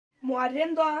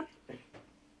Muharrem Doğan.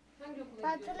 Hangi okula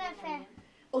Batın gidiyorsun? Efe.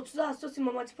 30 Ağustos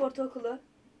İmam Hatip Ortaokulu.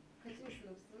 Kaçıncı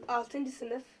sınıfsın? 6.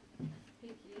 sınıf.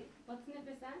 Peki. Batın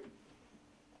Efe sen?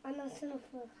 Ana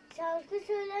sınıfı. Şarkı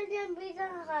söylerken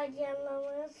birden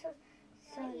harcayanlamaya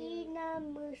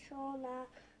inanmış ona.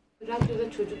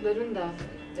 Radyoda çocukların da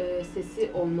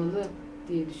sesi olmalı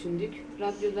diye düşündük.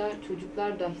 Radyoda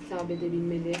çocuklar da hitap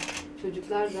edebilmeli.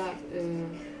 Çocuklar da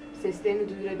seslerini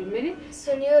duyurabilmeli.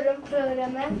 Sunuyorum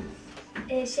programı.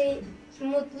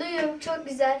 Mutluyum, çok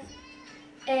güzel.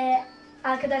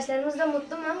 Arkadaşlarımız da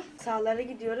mutlu mu? Sahalara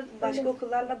gidiyoruz. Başka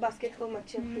okullarla basketbol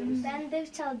maçı yapıyoruz. Ben de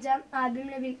çalacağım.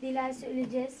 Abimle birlikte ilahi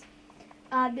söyleyeceğiz.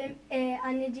 Abim,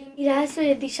 anneciğim ilahi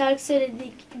söyledik, şarkı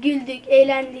söyledik, güldük,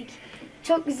 eğlendik.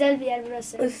 Çok güzel bir yer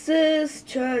burası. Issız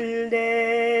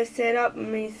çölde serap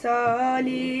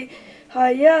misali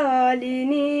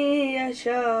hayalini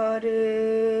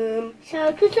yaşarım.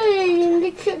 Şarkı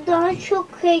söylediğimde daha çok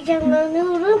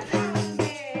heyecanlanıyorum.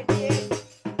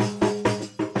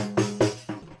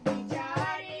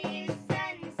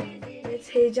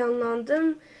 Evet,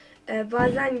 heyecanlandım.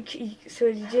 Bazen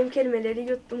söyleyeceğim kelimeleri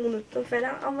yuttum, unuttum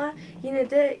falan ama yine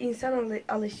de insan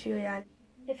alışıyor yani.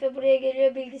 Efe buraya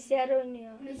geliyor, bilgisayar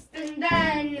oynuyor.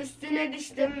 Üstünden üstüne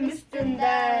düştüm,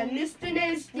 üstünden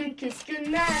üstüne üstlük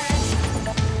küskünler.